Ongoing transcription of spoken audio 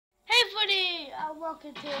and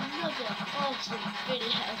welcome to another awesome video.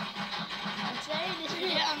 And today in this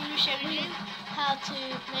video I'm going to be showing you how to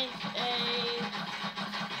make a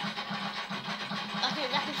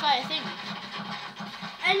rapid fire thing.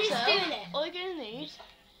 And it's doing it. All you're going to need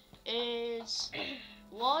is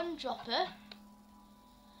one dropper,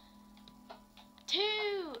 2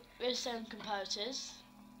 redstone comparators,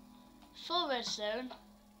 4 redstone,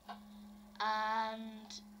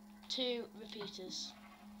 and 2 repeaters.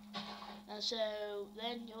 And so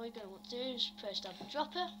then all you're going to want to do is press down the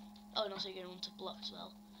dropper. Oh, and also you're going to want to block as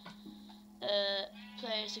well.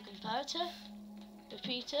 Place a comparator,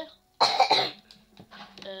 repeater,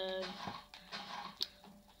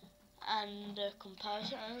 and a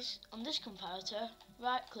comparator. And on this comparator,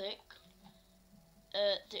 right click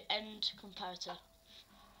the end comparator.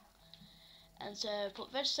 And so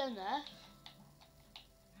put redstone there.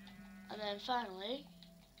 And then finally,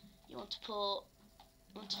 you want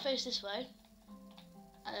to face this way,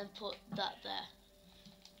 and then put that there.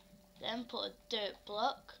 Then put a dirt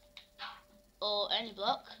block, or any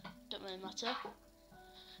block, don't really matter.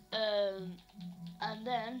 And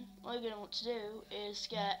then what you're going to want to do is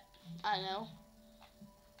get, I don't know,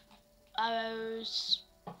 arrows,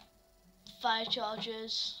 fire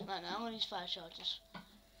chargers. I don't know, I'm going to use fire chargers.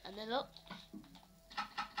 And then up.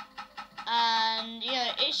 And you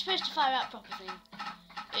know, it's supposed to fire out proper thing.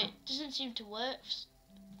 It doesn't seem to work.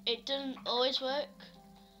 It doesn't always work.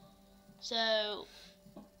 So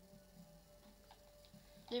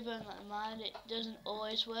leave that in mind. It doesn't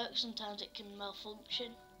always work. Sometimes it can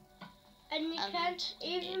malfunction. And you can't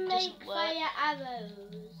even make fire arrows.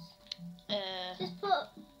 Just put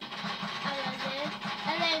arrows in,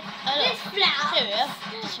 and then this flaps. Here we are.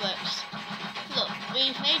 This works. Look,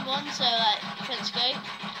 we've made one so like you can escape.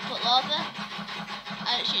 Put lava,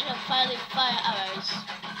 and it shoots out fire arrows.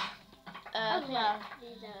 Yeah.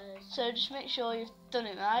 So just make sure you've done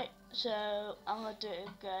it right. So I'm gonna do it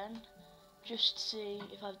again, just to see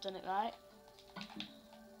if I've done it right.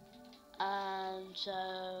 And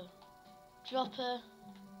so dropper.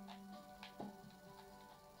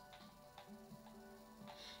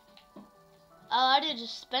 Oh, I did a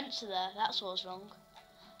dispenser there. That's what was wrong.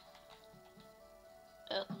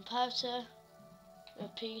 A comparator,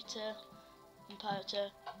 repeater,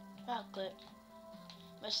 comparator, right click,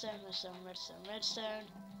 redstone, redstone, redstone, redstone,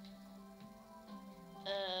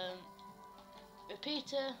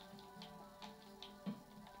 repeater,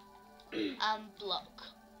 and block.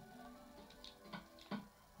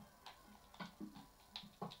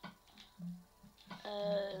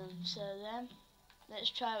 So then,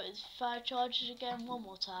 let's try it with fire chargers again one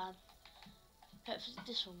more time. Hopefully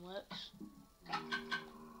this one works.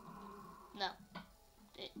 No,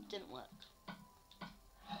 it didn't work.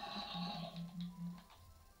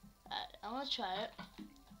 I'm gonna try it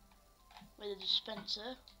with a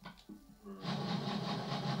dispenser.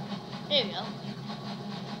 Here we go.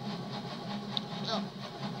 Oh.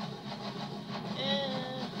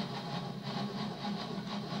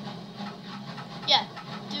 Yeah,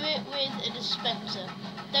 do it with a dispenser.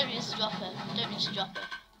 Don't use a dropper. Don't use a dropper.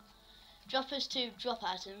 Droppers to drop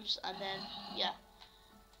items, and then yeah.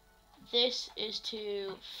 This is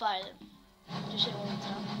to fire them. Just say it one more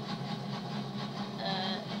time.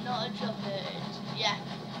 Not a dropper. Yeah.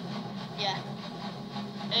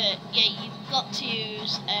 You've got to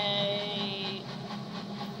use a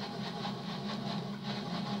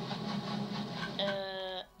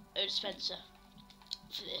dispenser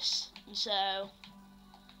for this. And so,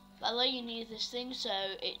 by the way, you need this thing so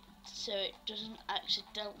it doesn't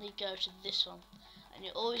accidentally go to this one. And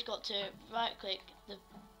you always got to right click the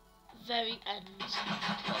very end button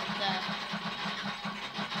there.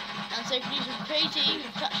 And so you can use some crazy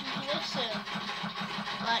contraption for this,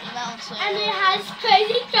 like you mount to, and it has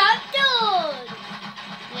crazy trapdoors.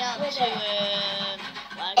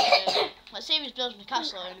 Like say if he's building a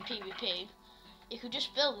castle in a PvP, you could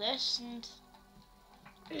just build this and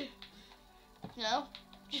you know,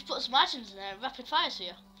 just put some items in there and rapid fire to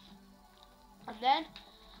you. And then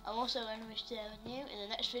I'm also going to be showing you in the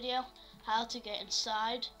next video how to get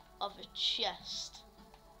inside of a chest,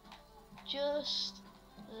 just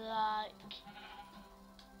like,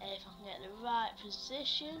 if I can get the right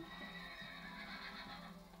position.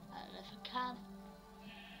 I don't know if I can.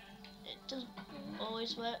 It doesn't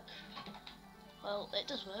always work. Well, it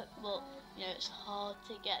does work, but you know, it's hard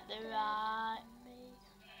to get the right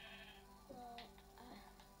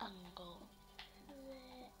angle.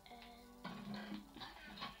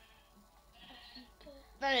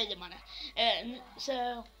 Very good manner.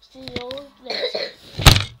 So see you all later.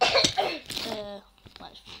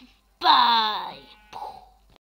 Bye.